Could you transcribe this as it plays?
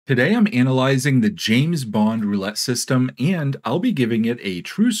Today I'm analyzing the James Bond roulette system and I'll be giving it a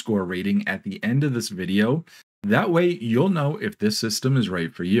TrueScore rating at the end of this video. That way you'll know if this system is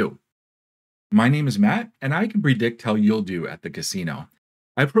right for you. My name is Matt and I can predict how you'll do at the casino.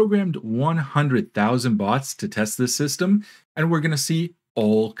 I programmed 100,000 bots to test this system and we're going to see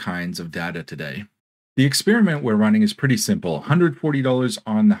all kinds of data today. The experiment we're running is pretty simple. $140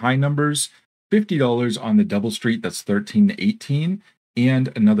 on the high numbers, $50 on the double street, that's 13 to 18,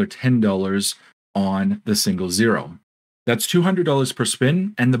 and another $10 on the single zero. That's $200 per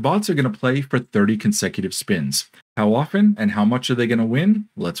spin, and the bots are going to play for 30 consecutive spins. How often and how much are they going to win?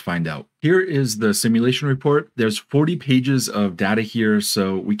 Let's find out. Here is the simulation report. There's 40 pages of data here,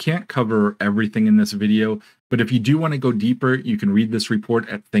 so we can't cover everything in this video, but if you do want to go deeper, you can read this report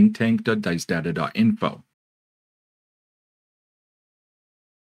at thinktank.dicedata.info.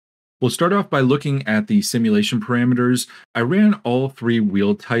 We'll start off by looking at the simulation parameters. I ran all three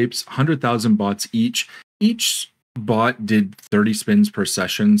wheel types, 100,000 bots each. Each bot did 30 spins per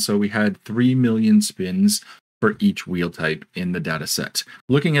session, so we had 3 million spins for each wheel type in the data set.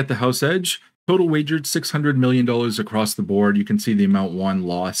 Looking at the house edge, total wagered $600 million across the board. You can see the amount won,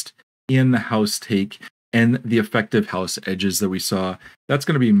 lost in the house take and the effective house edges that we saw. That's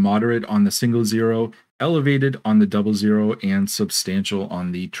going to be moderate on the single zero, elevated on the double zero, and substantial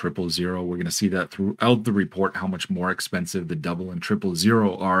on the triple zero. We're going to see that throughout the report, how much more expensive the double and triple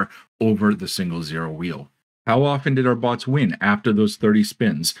zero are over the single zero wheel. How often did our bots win after those 30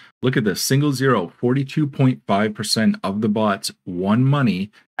 spins? Look at this, single zero, 42.5% of the bots won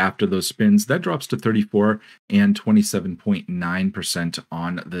money after those spins. That drops to 34 and 27.9%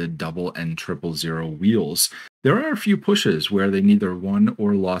 on the double and triple zero wheels. There are a few pushes where they neither won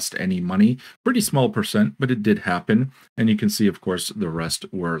or lost any money. Pretty small percent, but it did happen. And you can see, of course, the rest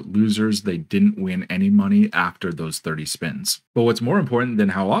were losers. They didn't win any money after those 30 spins. But what's more important than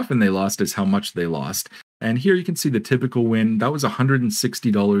how often they lost is how much they lost. And here you can see the typical win. That was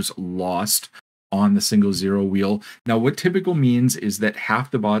 $160 lost on the single zero wheel. Now, what typical means is that half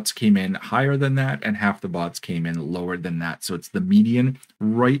the bots came in higher than that and half the bots came in lower than that. So it's the median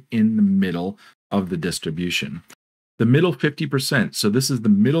right in the middle of the distribution. The middle 50%. So this is the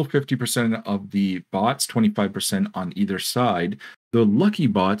middle 50% of the bots, 25% on either side. The lucky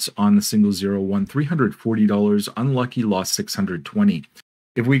bots on the single zero won $340. Unlucky lost $620.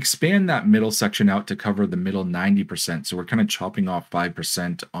 If we expand that middle section out to cover the middle 90%, so we're kind of chopping off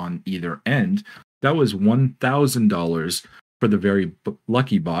 5% on either end, that was $1,000 for the very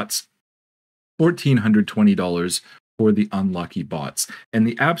lucky bots, $1,420 for the unlucky bots. And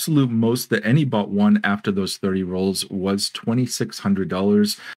the absolute most that any bot won after those 30 rolls was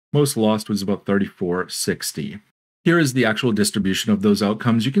 $2,600. Most lost was about $3,460. Here is the actual distribution of those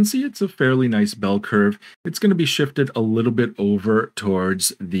outcomes. You can see it's a fairly nice bell curve. It's going to be shifted a little bit over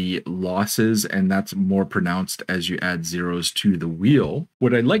towards the losses, and that's more pronounced as you add zeros to the wheel.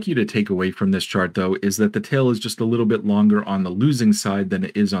 What I'd like you to take away from this chart, though, is that the tail is just a little bit longer on the losing side than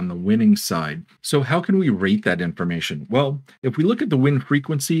it is on the winning side. So how can we rate that information? Well, if we look at the win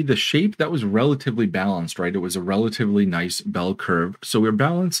frequency, the shape, that was relatively balanced, right? It was a relatively nice bell curve. So we're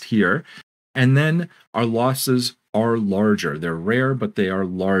balanced here. And then our losses are larger. They're rare, but they are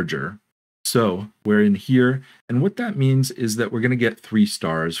larger. So we're in here. And what that means is that we're going to get 3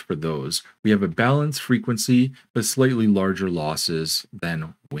 stars for those. We have a balanced frequency, but slightly larger losses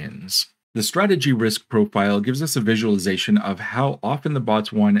than wins. The strategy risk profile gives us a visualization of how often the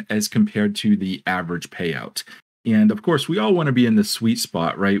bots won as compared to the average payout. And of course, we all want to be in the sweet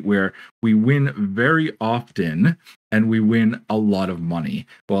spot, right? Where we win very often and we win a lot of money.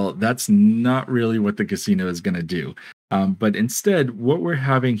 Well, that's not really what the casino is going to do. But instead, what we're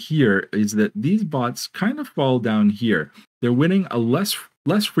having here is that these bots kind of fall down here. They're winning less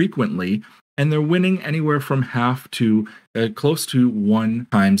frequently, and they're winning anywhere from half to close to 1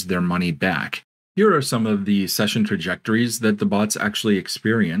 times their money back. Here are some of the session trajectories that the bots actually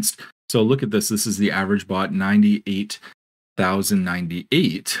experienced. So look at this. This is the average bot,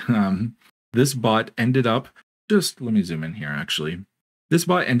 98,098. This bot ended up, let me zoom in here actually. This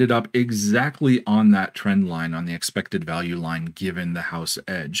bot ended up exactly on that trend line, on the expected value line, given the house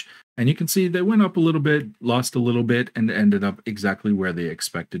edge. And you can see they went up a little bit, lost a little bit, and ended up exactly where they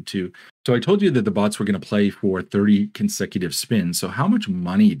expected to. So I told you that the bots were going to play for 30 consecutive spins. So how much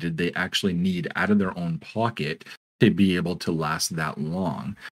money did they actually need out of their own pocket to be able to last that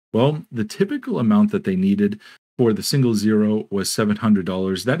long? Well, the typical amount that they needed for the single zero was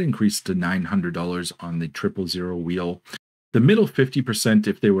 $700. That increased to $900 on the triple zero wheel. The middle 50%,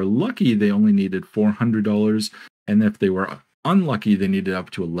 if they were lucky, they only needed $400. And if they were unlucky, they needed up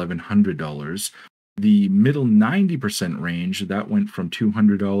to $1,100. The middle 90% range, that went from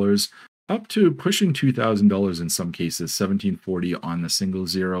 $200 up to pushing $2,000 in some cases, 1740 on the single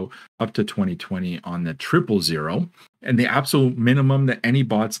zero, up to 2020 on the triple zero. And the absolute minimum that any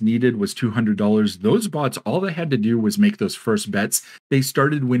bots needed was $200. Those bots, all they had to do was make those first bets. They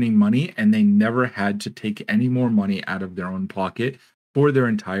started winning money and they never had to take any more money out of their own pocket for their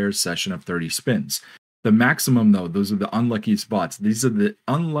entire session of 30 spins. The maximum, though, those are the unluckiest bots. These are the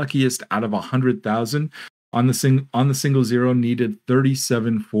unluckiest out of 100,000. On the single zero, needed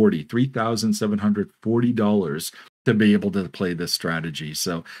 $3,740 to be able to play this strategy.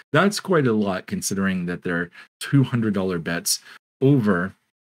 So that's quite a lot considering that they're $200 bets over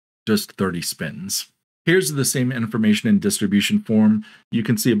just 30 spins. Here's the same information in distribution form. You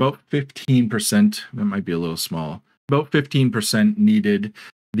can see about 15%, that might be a little small, about 15% needed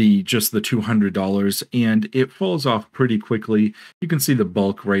just the $200, and it falls off pretty quickly. You can see the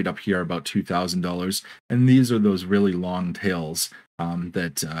bulk right up here, about $2,000, and these are those really long tails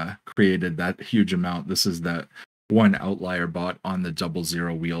that created that huge amount. This is that one outlier bot on the double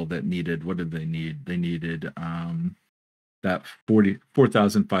zero wheel that needed, what did they need? They needed that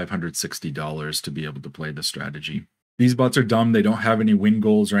 $4,560 to be able to play the strategy. These bots are dumb. They don't have any win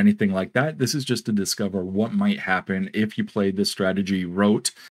goals or anything like that. This is just to discover what might happen if you played this strategy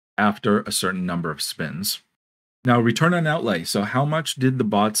rote after a certain number of spins. Now, return on outlay. So how much did the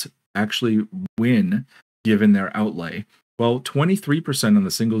bots actually win given their outlay? Well, 23% on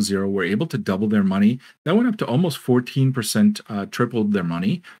the single zero were able to double their money. That went up to almost 14%, tripled their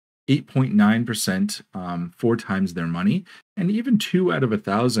money. 8.9%, 4 times their money, and even 2 out of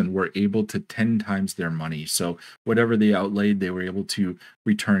 1,000 were able to 10 times their money. So whatever they outlaid, they were able to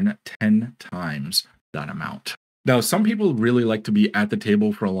return 10 times that amount. Now, some people really like to be at the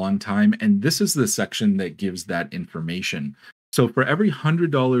table for a long time, and this is the section that gives that information. So for every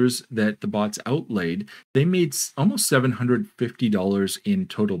 $100 that the bots outlaid, they made almost $750 in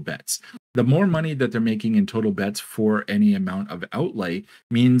total bets. The more money that they're making in total bets for any amount of outlay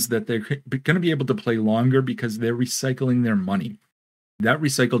means that they're going to be able to play longer because they're recycling their money. That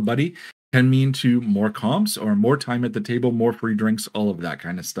recycled money can mean to more comps or more time at the table, more free drinks, all of that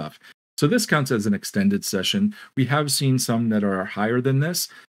kind of stuff. So this counts as an extended session. We have seen some that are higher than this,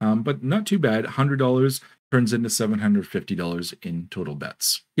 but not too bad. $100 turns into $750 in total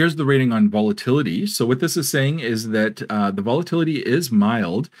bets. Here's the rating on volatility. So what this is saying is that the volatility is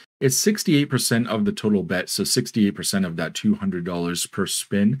mild. It's 68% of the total bet, so 68% of that $200 per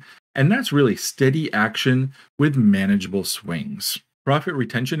spin. And that's really steady action with manageable swings. Profit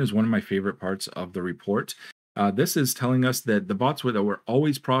retention is one of my favorite parts of the report. This is telling us that the bots that were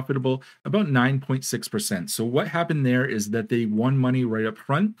always profitable, about 9.6%. So what happened there is that they won money right up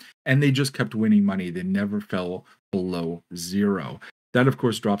front, and they just kept winning money. They never fell below zero. That, of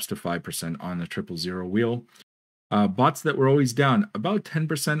course, drops to 5% on the triple zero wheel. Bots that were always down, about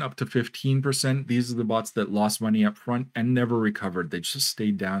 10% up to 15%. These are the bots that lost money up front and never recovered. They just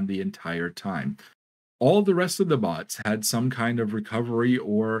stayed down the entire time. All the rest of the bots had some kind of recovery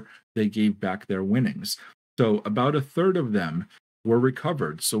or they gave back their winnings. So about a third of them were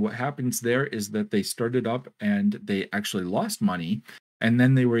recovered. So what happens there is that they started up and they actually lost money, and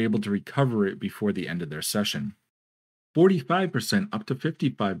then they were able to recover it before the end of their session. 45% up to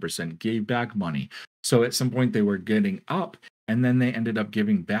 55% gave back money. So at some point they were getting up, and then they ended up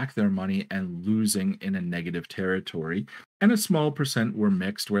giving back their money and losing in a negative territory. And a small percent were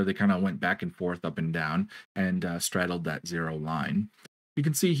mixed, where they kind of went back and forth, up and down, and straddled that zero line. You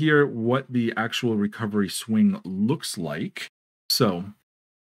can see here what the actual recovery swing looks like. So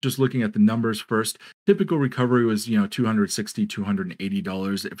just looking at the numbers first, typical recovery was, $260,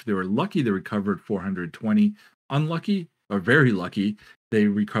 $280. If they were lucky, they recovered $420. Unlucky or very lucky, they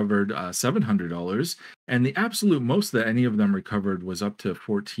recovered $700. And the absolute most that any of them recovered was up to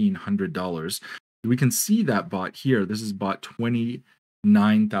 $1,400. We can see that bot here. This is bot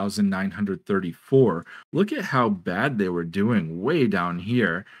 29,934. Look at how bad they were doing way down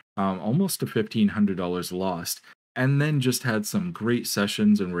here, almost to $1,500 lost, and then just had some great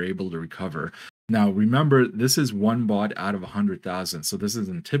sessions and were able to recover. Now, remember, this is one bot out of 100,000, so this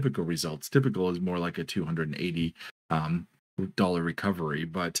isn't typical results. Typical is more like a $280 recovery,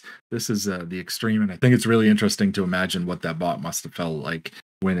 but this is the extreme, and I think it's really interesting to imagine what that bot must have felt like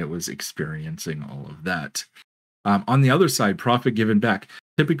when it was experiencing all of that. On the other side, profit given back,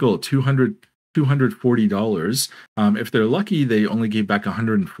 typical $240. If they're lucky, they only gave back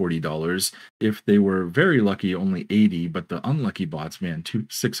 $140. If they were very lucky, only $80. But the unlucky bots, man,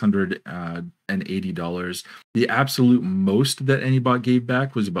 $680. The absolute most that any bot gave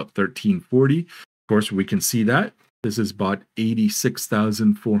back was about $1,340. Of course, we can see that. This is bot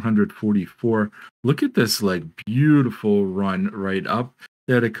 86,444. Look at this like beautiful run right up.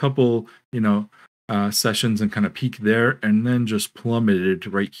 They had a couple, sessions and kind of peak there, and then just plummeted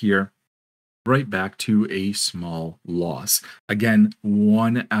right here, right back to a small loss. Again,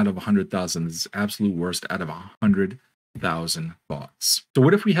 1 out of 100,000. This is absolute worst out of 100,000 bots. So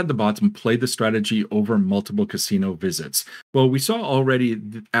what if we had the bots and play the strategy over multiple casino visits? Well, we saw already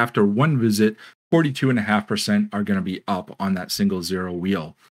after one visit, 42.5% are going to be up on that single zero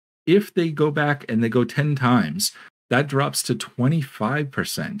wheel. If they go back and they go 10 times, that drops to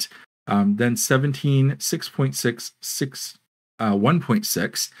 25%. Then 17, 6.6,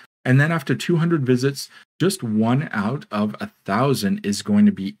 1.6. And then after 200 visits, just 1 out of 1,000 is going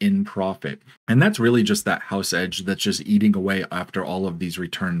to be in profit. And that's really just that house edge that's just eating away after all of these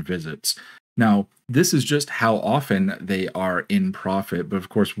return visits. Now, this is just how often they are in profit. But of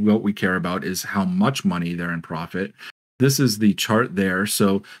course, what we care about is how much money they're in profit. This is the chart there.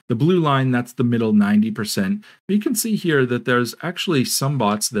 So the blue line, that's the middle 90%. But you can see here that there's actually some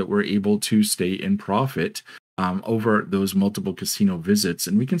bots that were able to stay in profit over those multiple casino visits.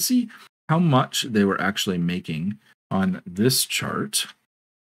 And we can see how much they were actually making on this chart.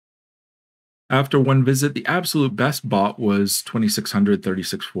 After one visit, the absolute best bot was 2,600,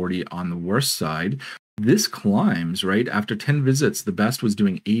 3,640 on the worst side. This climbs, right? After 10 visits, the best was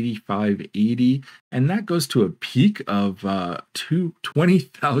doing 8,580, and that goes to a peak of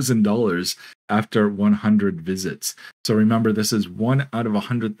 $20,000 after 100 visits. So remember, this is 1 out of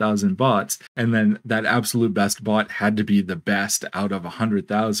 100,000 bots, and then that absolute best bot had to be the best out of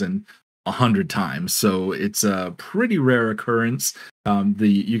 100,000 100 times. So it's a pretty rare occurrence.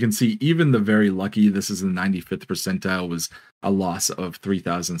 You can see even the very lucky, this is the 95th percentile, was a loss of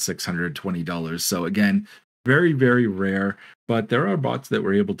 $3,620. So again, very, very rare, but there are bots that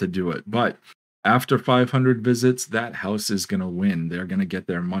were able to do it. But after 500 visits, that house is going to win. They're going to get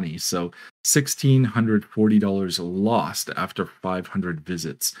their money. So $1,640 lost after 500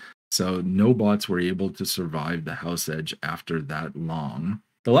 visits. So no bots were able to survive the house edge after that long.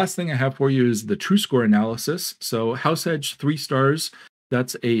 The last thing I have for you is the TrueScore analysis. So house edge 3 stars,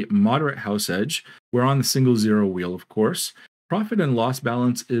 that's a moderate house edge. We're on the single zero wheel, of course. Profit and loss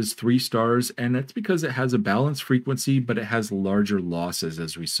balance is 3 stars, and it's because it has a balanced frequency, but it has larger losses,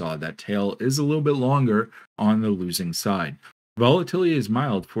 as we saw. That tail is a little bit longer on the losing side. Volatility is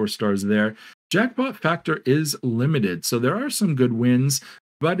mild, 4 stars there. Jackpot factor is limited, so there are some good wins,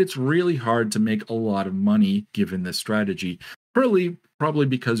 but it's really hard to make a lot of money given this strategy. Probably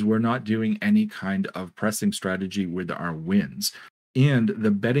because we're not doing any kind of pressing strategy with our wins. And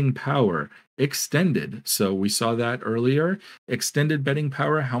the betting power extended. So we saw that earlier. Extended betting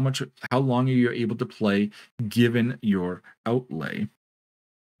power, how long are you able to play given your outlay?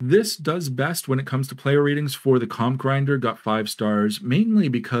 This does best when it comes to player ratings for the Comp Grinder, got 5 stars, mainly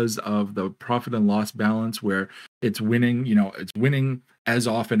because of the profit and loss balance where it's winning, it's winning as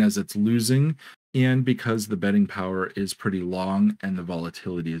often as it's losing, and because the betting power is pretty long and the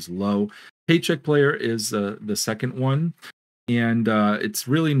volatility is low. Paycheck Player is the second one, and it's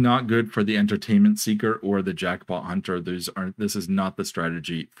really not good for the entertainment seeker or the jackpot hunter. This is not the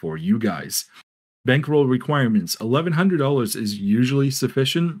strategy for you guys. Bankroll requirements, $1,100 is usually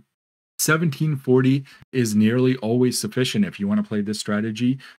sufficient. $1,740 is nearly always sufficient if you want to play this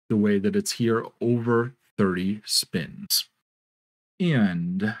strategy the way that it's here, over 30 spins.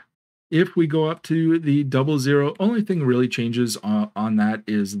 And if we go up to the double zero, only thing really changes on that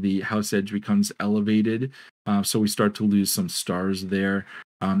is the house edge becomes elevated. So we start to lose some stars there.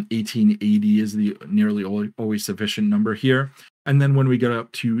 1880 is the nearly always sufficient number here. And then when we get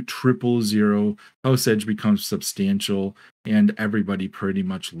up to triple zero, house edge becomes substantial and everybody pretty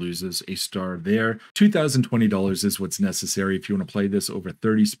much loses a star there. $2,020 is what's necessary if you want to play this over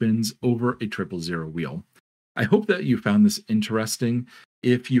 30 spins over a triple zero wheel. I hope that you found this interesting.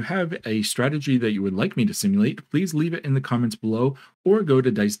 If you have a strategy that you would like me to simulate, please leave it in the comments below or go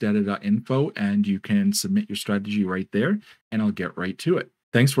to dicedata.info and you can submit your strategy right there and I'll get right to it.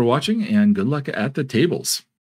 Thanks for watching and good luck at the tables.